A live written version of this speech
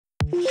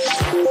When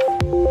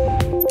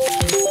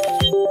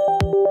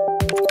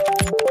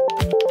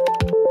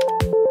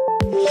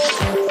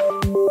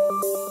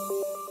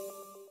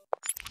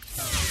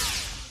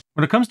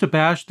it comes to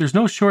Bash, there's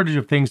no shortage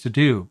of things to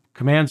do.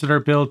 Commands that are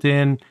built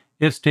in,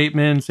 if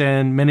statements,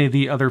 and many of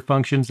the other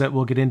functions that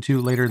we'll get into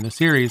later in the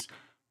series.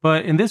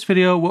 But in this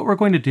video, what we're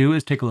going to do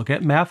is take a look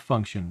at math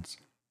functions.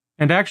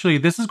 And actually,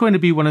 this is going to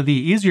be one of the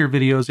easier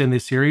videos in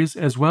this series,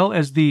 as well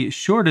as the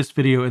shortest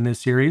video in this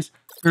series.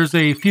 There's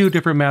a few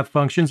different math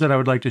functions that I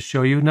would like to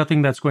show you,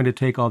 nothing that's going to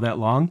take all that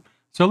long.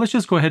 So let's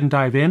just go ahead and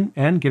dive in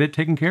and get it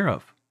taken care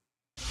of.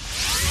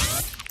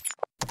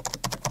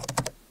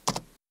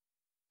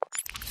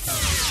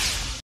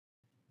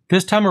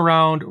 This time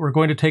around, we're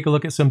going to take a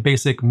look at some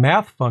basic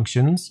math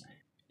functions,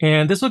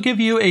 and this will give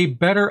you a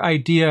better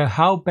idea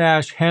how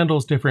Bash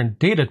handles different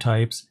data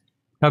types.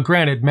 Now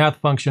granted, math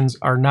functions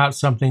are not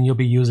something you'll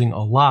be using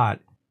a lot,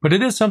 but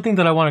it is something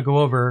that I want to go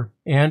over,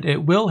 and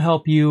it will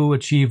help you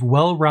achieve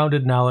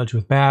well-rounded knowledge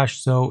with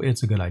Bash, so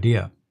it's a good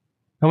idea.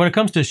 Now when it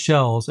comes to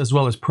shells, as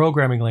well as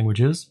programming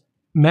languages,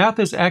 math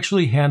is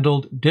actually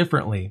handled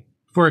differently.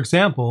 For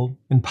example,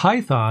 in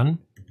Python,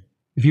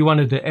 if you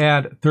wanted to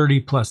add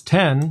 30 plus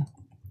 10,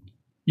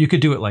 you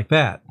could do it like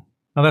that.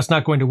 Now that's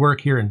not going to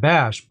work here in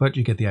Bash, but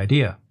you get the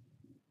idea.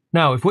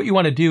 Now, if what you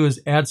want to do is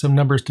add some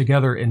numbers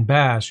together in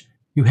Bash,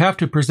 you have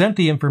to present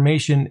the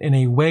information in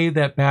a way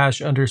that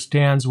Bash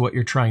understands what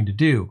you're trying to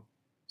do.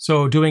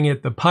 So doing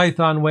it the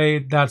Python way,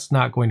 that's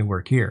not going to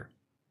work here.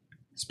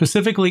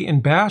 Specifically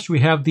in Bash, we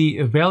have the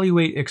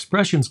evaluate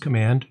expressions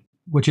command,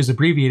 which is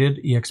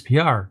abbreviated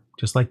expr,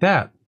 just like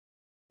that.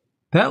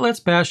 That lets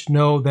Bash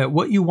know that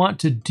what you want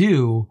to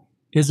do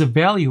is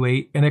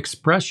evaluate an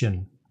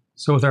expression.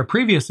 So with our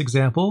previous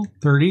example,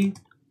 30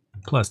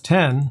 plus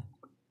 10,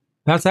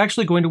 that's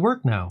actually going to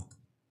work now.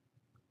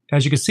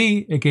 As you can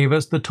see, it gave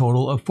us the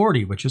total of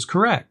 40, which is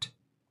correct.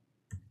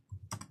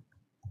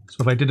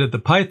 So if I did it the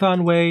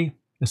Python way,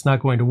 it's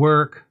not going to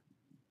work.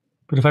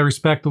 But if I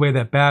respect the way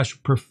that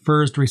Bash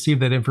prefers to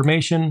receive that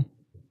information,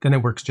 then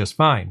it works just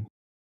fine.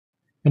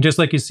 And just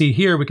like you see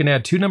here, we can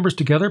add two numbers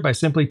together by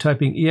simply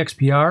typing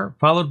expr,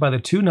 followed by the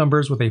two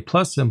numbers with a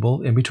plus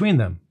symbol in between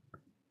them.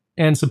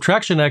 And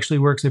subtraction actually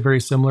works a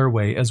very similar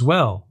way as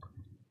well.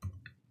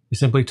 You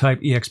simply type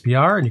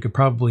expr, and you could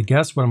probably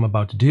guess what I'm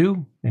about to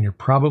do, and you're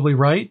probably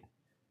right.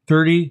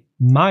 30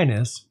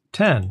 minus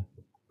 10.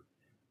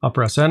 I'll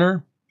press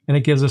enter, and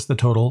it gives us the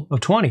total of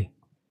 20.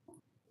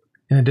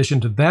 In addition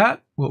to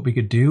that, what we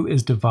could do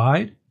is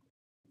divide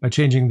by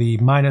changing the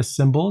minus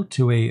symbol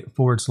to a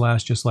 /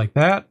 just like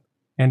that.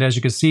 And as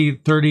you can see,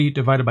 30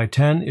 divided by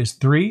 10 is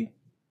 3,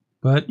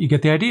 but you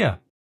get the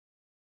idea.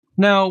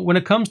 Now, when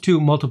it comes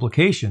to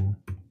multiplication,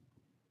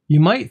 you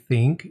might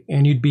think,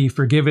 and you'd be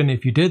forgiven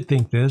if you did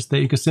think this, that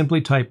you could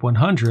simply type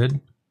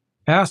 100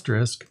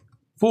 asterisk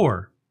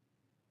 4.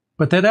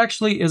 But that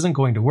actually isn't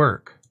going to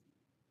work.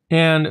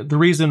 And the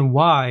reason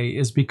why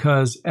is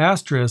because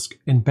asterisk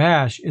in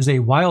Bash is a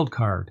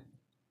wildcard.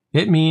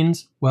 It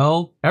means,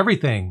 well,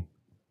 everything.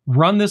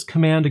 Run this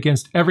command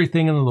against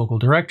everything in the local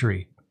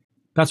directory.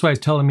 That's why it's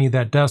telling me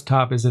that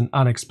desktop is an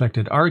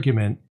unexpected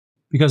argument,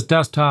 because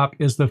desktop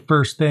is the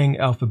first thing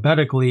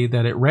alphabetically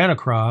that it ran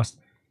across,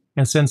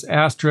 and since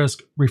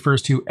asterisk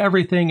refers to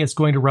everything, it's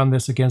going to run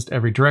this against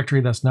every directory.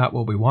 That's not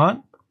what we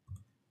want.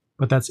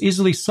 But that's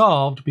easily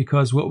solved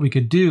because what we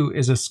could do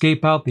is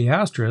escape out the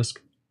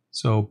asterisk.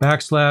 So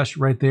 /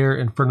 right there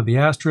in front of the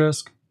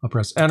asterisk, I'll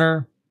press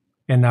enter,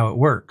 and now it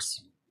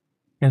works.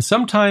 And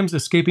sometimes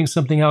escaping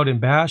something out in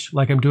Bash,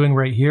 like I'm doing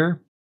right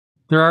here,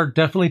 there are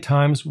definitely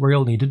times where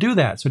you'll need to do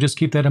that. So just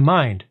keep that in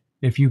mind.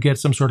 If you get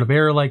some sort of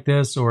error like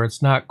this, or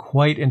it's not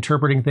quite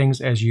interpreting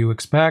things as you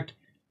expect,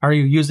 are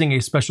you using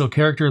a special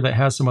character that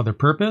has some other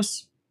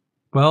purpose?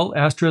 Well,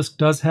 asterisk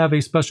does have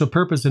a special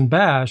purpose in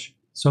Bash,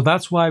 so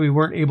that's why we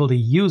weren't able to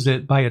use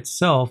it by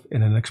itself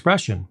in an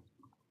expression.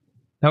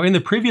 Now in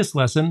the previous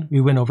lesson, we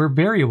went over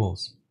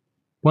variables.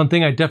 One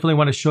thing I definitely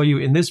want to show you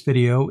in this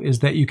video is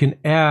that you can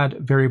add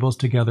variables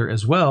together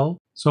as well.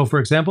 So for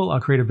example, I'll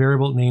create a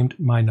variable named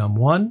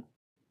mynum1.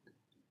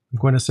 I'm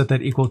going to set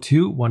that equal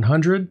to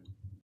 100.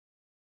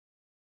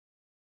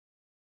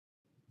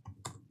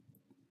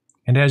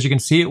 And as you can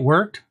see, it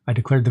worked. I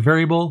declared the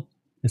variable,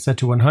 it's set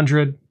to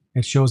 100,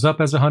 it shows up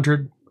as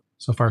 100,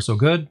 so far so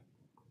good.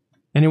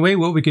 Anyway,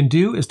 what we can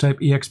do is type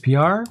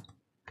expr,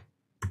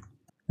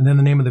 and then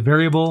the name of the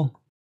variable,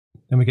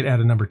 then we could add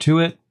a number to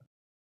it.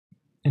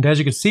 And as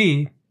you can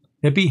see,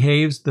 it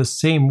behaves the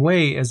same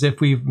way as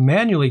if we've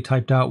manually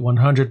typed out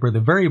 100 where the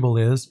variable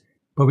is,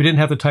 but we didn't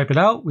have to type it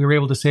out. We were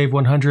able to save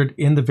 100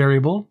 in the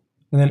variable,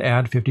 and then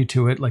add 50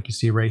 to it like you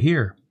see right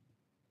here.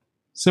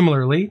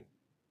 Similarly,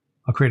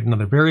 I'll create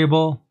another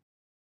variable.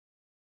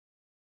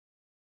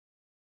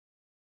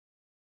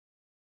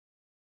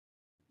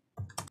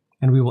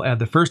 And we will add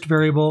the first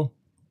variable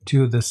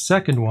to the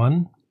second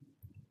one,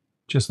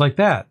 just like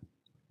that.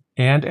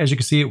 And as you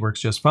can see, it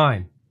works just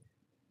fine.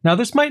 Now,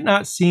 this might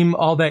not seem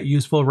all that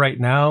useful right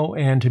now,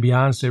 and to be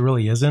honest, it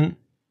really isn't.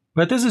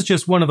 But this is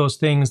just one of those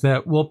things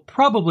that we'll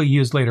probably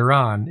use later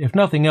on. If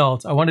nothing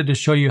else, I wanted to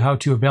show you how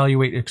to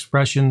evaluate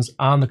expressions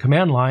on the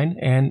command line,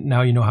 and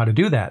now you know how to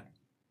do that.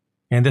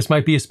 And this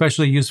might be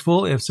especially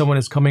useful if someone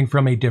is coming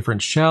from a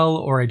different shell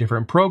or a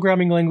different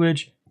programming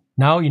language.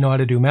 Now you know how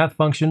to do math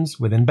functions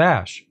within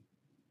Bash.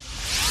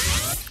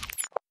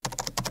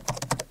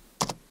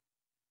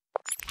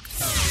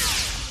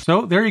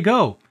 So there you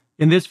go.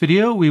 In this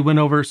video, we went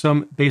over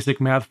some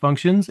basic math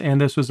functions, and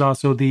this was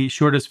also the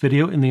shortest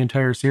video in the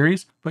entire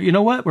series. But you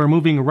know what? We're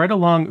moving right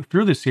along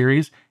through the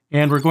series,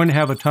 and we're going to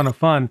have a ton of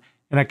fun,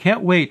 and I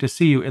can't wait to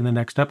see you in the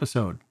next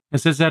episode. And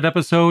since that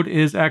episode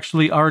is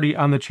actually already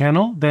on the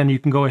channel, then you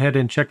can go ahead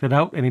and check that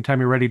out anytime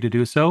you're ready to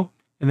do so.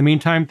 In the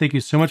meantime, thank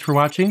you so much for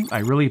watching. I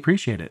really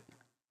appreciate it.